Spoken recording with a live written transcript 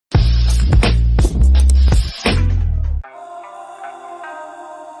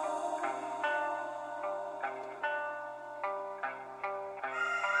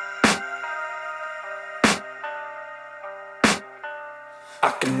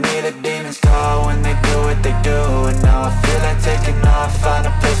can hear the demons call when they do what they do. And now I feel like taking off, find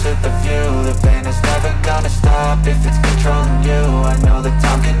a place with a view. The pain is never gonna stop if it's controlling you. I know that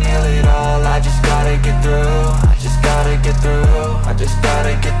time can heal it all, I just gotta get through. I just gotta get through, I just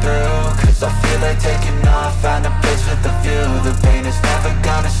gotta get through. Cause I feel like taking off, find a place with a view. The pain is never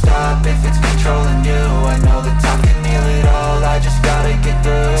gonna stop if it's controlling you. I know that time can heal it all, I just gotta get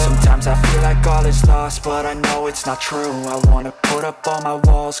through. Sometimes I feel like all is lost, but I know it's not true. I wanna put up all my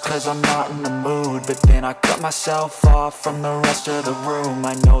walls cause I'm not in the mood, but then I cut myself off from the rest of the room.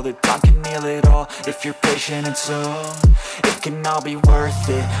 I know that time can heal it all if you're patient and soon it can all be worth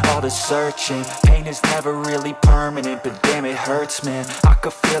it, all the searching. Pain is never really permanent, but damn it hurts, man. I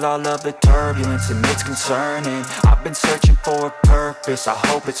could feel all of the turbulence and it's concerning. I've been searching for a purpose, I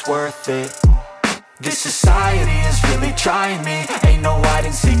hope it's worth it. This society is really trying me. Ain't no hide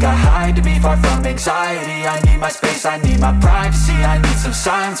and seek, I hide to be far from anxiety. I need my space, I need my privacy. I need some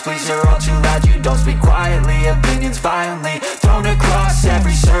silence, please, you're all too loud. You don't speak quietly, opinions violently thrown across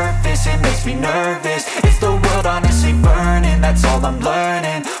every surface. It makes me nervous, is the world honestly burning? That's all I'm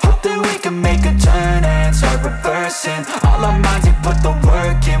learning. Hope that we can make a turn and start reversing all our minds and put the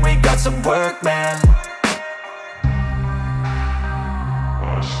work in. We got some work, man.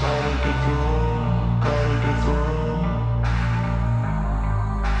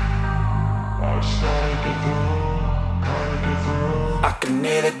 I can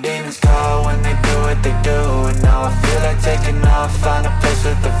hear the demons call when they do what they do. And now I feel like taking off, find a place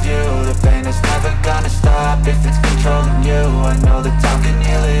with a view. The pain is never gonna stop if it's controlling you. I know that time can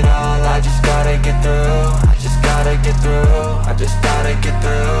heal it all, I just gotta get through. I just gotta get through, I just gotta get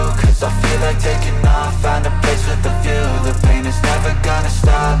through. Cause I feel like taking off, find a place with a view. The pain is never gonna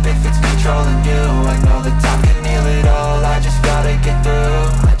stop if it's controlling you. I know that time can heal it all, I just gotta get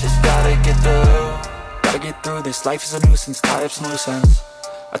through. I just gotta get through. Gotta get through this, life is a nuisance, tie up some loose ends.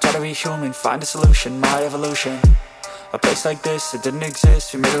 I try to be human, find a solution, my evolution. A place like this, it didn't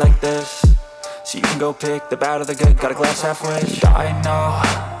exist, we made it like this. So you can go pick the bad or the good, got a glass half wish. I know,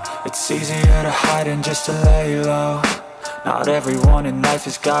 it's easier to hide than just to lay low. Not everyone in life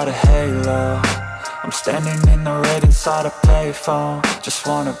has got a halo. I'm standing in the red inside a payphone, just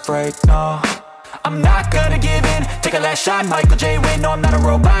wanna break, no. I'm not gonna give in, take a last shot, Michael J. Win. No, I'm not a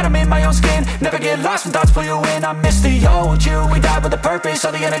robot, I'm in my own skin. Never get lost when thoughts pull you in. I miss the old you, we died with a purpose.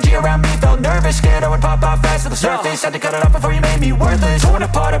 All the energy around me felt nervous, scared I would pop out fast to the surface. Had to cut it off before you made me worthless. Torn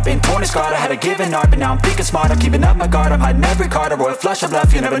apart, I've been torn and scarred. I had a given art, but now I'm thinking smart. I'm keeping up my guard, I'm hiding every card. A royal flush of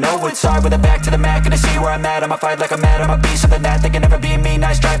bluff, you never know what's hard. With a back to the mat, gonna see where I'm at. I'ma fight like I'm mad, I'ma be something that they can never be me.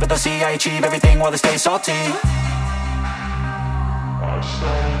 Nice try, but they'll see I achieve everything while they stay salty.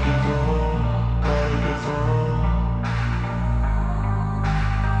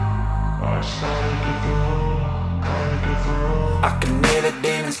 I can hear the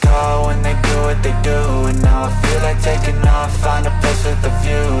demons call when they do what they do. And now I feel like taking off, find a place with a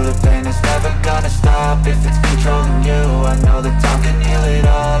view. The pain is never gonna stop if it's controlling you. I know that time can heal it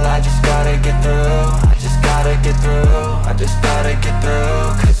all, I just gotta get through. I just gotta get through, I just gotta get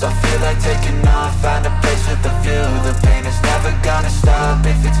through. Cause I feel like taking off, find a place with a view. The pain is never gonna stop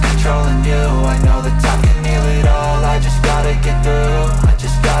if it's controlling you. I know that time can heal it all, I just gotta get through. I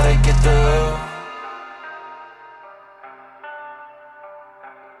just gotta get through.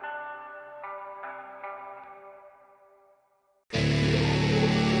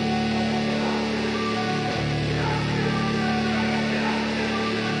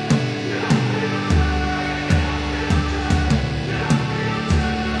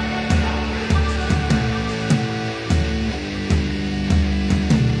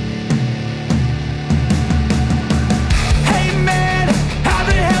 Hey man, how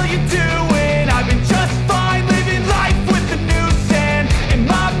the hell you doing?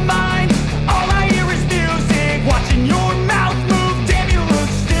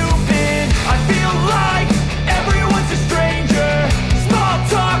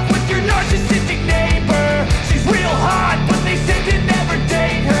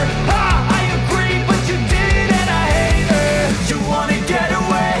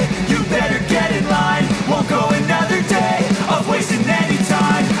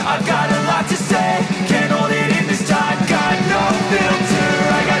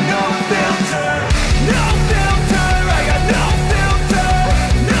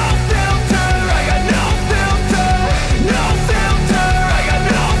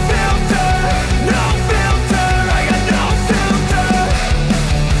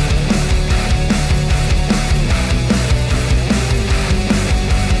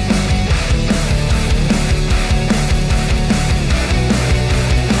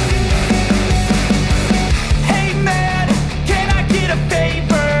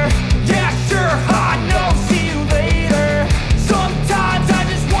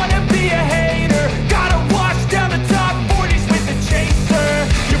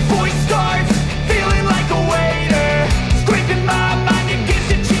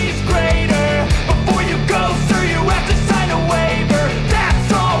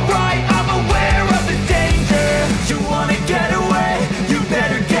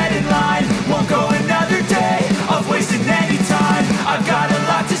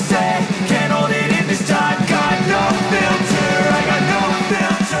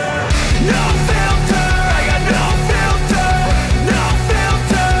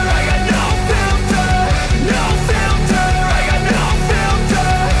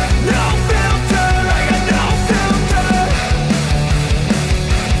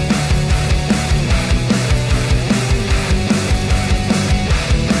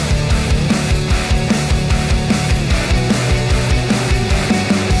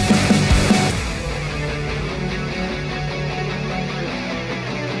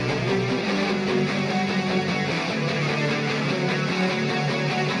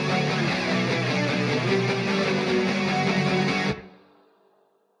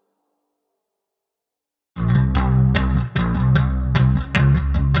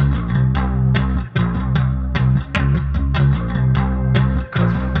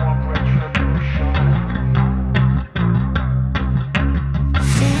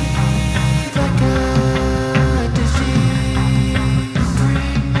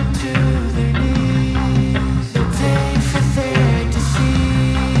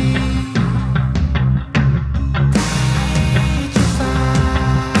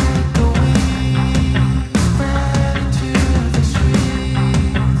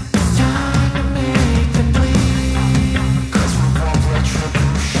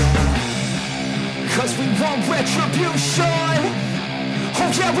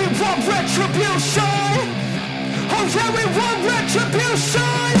 yeah, we want retribution. Oh yeah, we want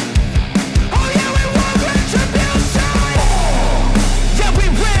retribution. Oh yeah, we want retribution. Yeah, we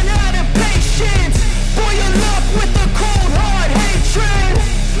ran out of patience. Boil up with the cold hard hatred.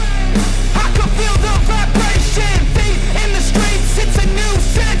 I can feel the vibration. Feet in the streets, it's a new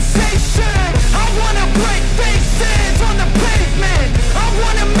sensation. I wanna break faces on the pavement. I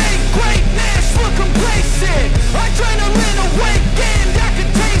wanna make greatness look complacent. Adrenaline awakened, I can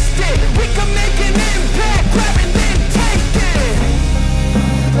taste it. We can make an impact, grab and then take it.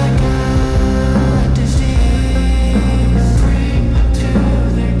 Like a disease, bring them to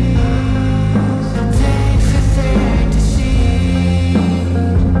their knees. No pain for their disease.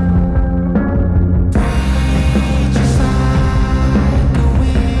 Breathe just like a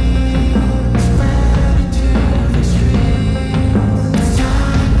weed, spread into the streets. It's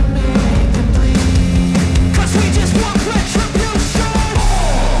time to make them bleed. 'Cause we just want retribution.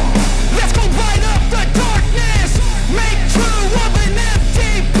 Let's go light up the darkness. Make true of an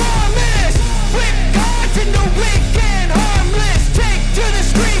empty promise. Flip cards into weak and harmless. Take to the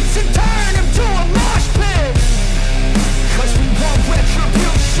streets and turn them to a mosh pit. 'Cause we want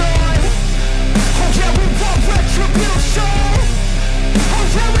retribution. Oh yeah, we want retribution. Oh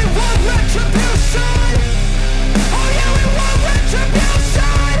yeah, we want retribution. Oh yeah, we want retribution.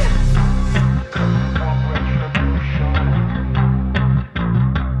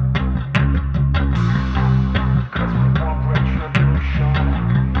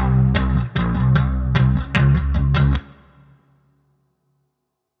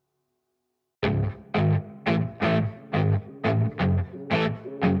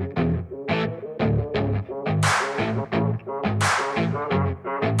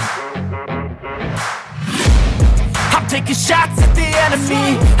 I'm taking shots at the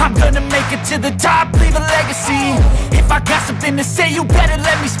enemy. I'm gonna make it to the top, leave a legacy. If I got something to say, you better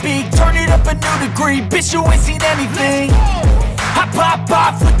let me speak. Turn it up a new degree, bitch, you ain't seen anything. I pop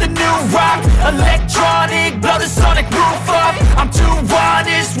off with the new rock, electronic, blow the sonic roof up. I'm too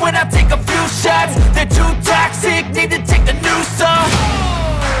honest when I take a few shots. They're too toxic, need to take the noose off.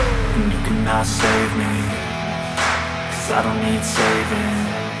 And you cannot save me, 'cause I don't need saving.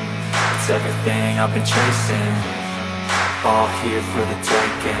 It's everything I've been chasing, all here for the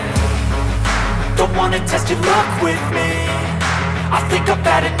taking. Don't wanna test your luck with me, I think I've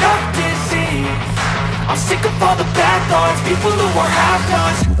had enough disease. I'm sick of all the bad thoughts, people who are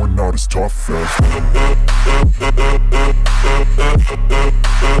half-nots. You were not as tough as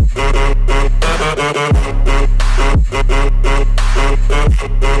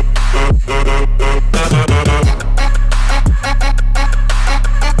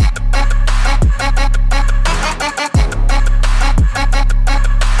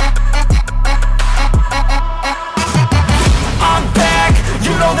I'm back,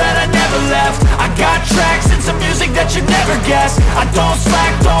 you know that I never left. I got tracks and some music that you never guessed. I don't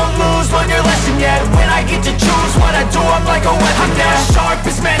slack, don't lose, learn your lesson yet. When I get to choose what I do, I'm like a weapon. I'm not sharp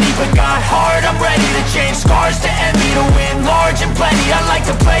as many, but got hard. I'm ready to change scars to envy, to win large and plenty. I like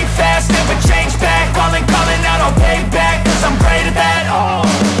to play fast, never change back. Calling out, I'll pay back, 'cause I'm great at that. Oh,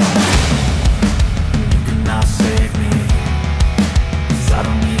 you cannot save me, 'cause I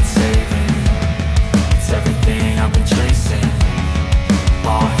don't need saving. It's everything I've been chasing,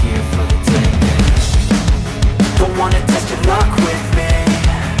 all here for the taking. Don't wanna test your luck with me,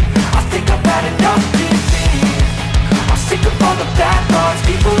 I think I've had enough disease. I'm sick of all the bad thoughts,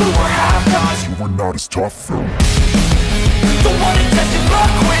 people who are half-nots. you were not as tough though. Don't wanna test your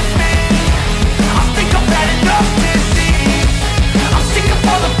luck with me, I think I've had enough disease. I'm sick of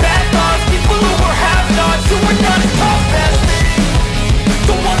all the bad thoughts, people who are half-nots, who are not as tough as me.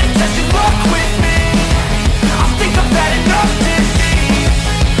 Don't wanna test your luck with me, I think I've had enough disease.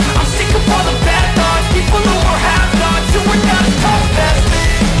 I'm sick of all the bad thoughts, people who are half-nots, who are not as tough as me.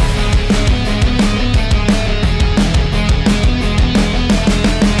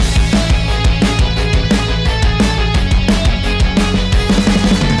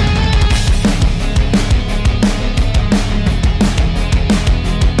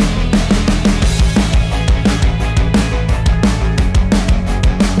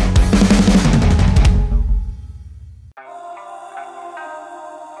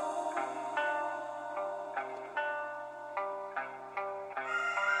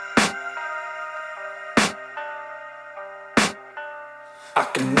 I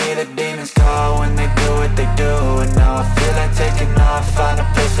can hear the demons call when they do what they do. And now I feel like taking off, find a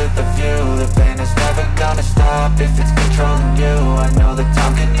place with a view. The pain is never gonna stop if it's controlling you. I know that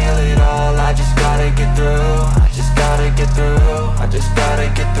time can heal it all, I just gotta get through. I just gotta get through, I just gotta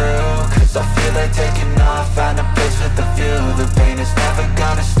get through. Cause I feel like taking off, find a place with a view. The pain is never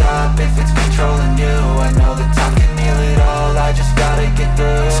gonna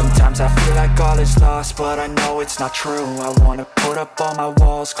it's not true. I wanna put up all my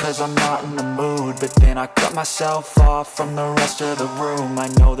walls cause I'm not in the mood, but then I cut myself off from the rest of the room. I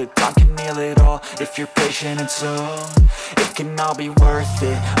know that time can heal it all if you're patient and soon it can all be worth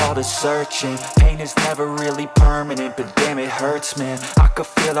it, all the searching. Pain is never really permanent, but damn it hurts, man. I could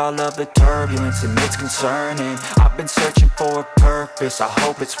feel all of the turbulence and it's concerning. I've been searching for a purpose, I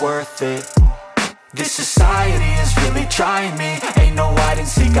hope it's worth it. This society is really trying me. Ain't no hide and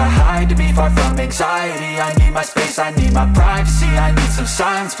seek, I hide to be far from anxiety. I need my space, I need my privacy. I need some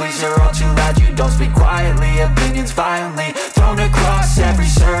silence, please, you're all too loud. You don't speak quietly, opinions violently thrown across every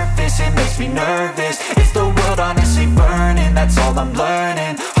surface. It makes me nervous, is the world honestly burning? That's all I'm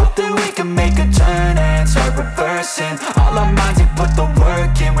learning. Hope that we can make a turn and start reversing all our minds and put the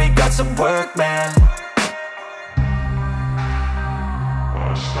work in. We got some work, man.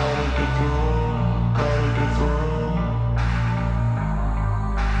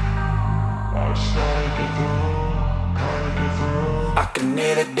 I can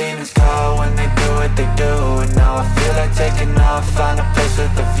hear the demons call when they do what they do, and now I feel like taking off, find a place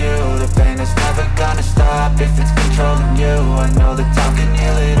with a view. The pain is never gonna stop if it's controlling you. I know that time can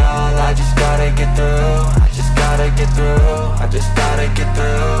heal it all, I just gotta get through. I just gotta get through, I just gotta get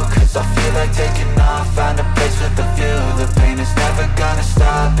through. Cause I feel like taking off, find a place with a view. The pain is never gonna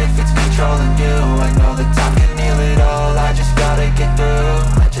stop if it's controlling you. I know that time can heal it all, I just gotta get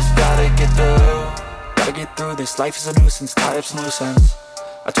through. I just gotta get through. Gotta get through this, life is a nuisance, tie up some loose ends.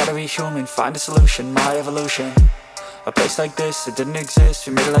 I try to be human, find a solution, my evolution. A place like this, it didn't exist,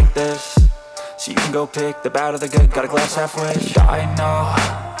 we made it like this. So you can go pick the bad or the good, got a glass halfway. I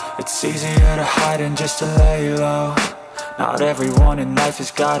know, it's easier to hide than just to lay low. Not everyone in life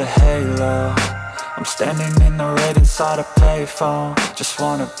has got a halo. I'm standing in the red inside a payphone, just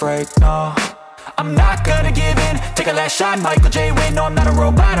wanna break, no. I'm not gonna give in, take a last shot, Michael J. Win. No, I'm not a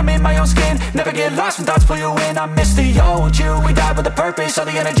robot, I'm in my own skin. Never get lost when thoughts pull you in. I miss the old you, we died with a purpose. All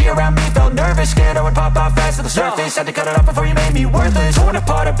the energy around me felt nervous, scared I would pop out fast to the surface. Had to cut it off before you made me worthless. Torn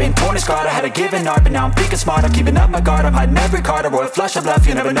apart, I've been torn and scarred. I had a given art, but now I'm thinking smart. I'm keeping up my guard, I'm hiding every card. A royal flush of bluff,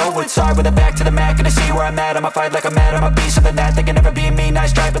 you never know what's hard. With a back to the mat, gonna see where I'm at. I'ma fight like I'm mad, I'ma be something that they can never be me.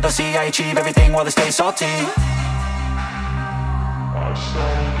 Nice try, but they'll see I achieve everything while they stay salty.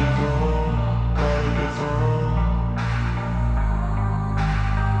 I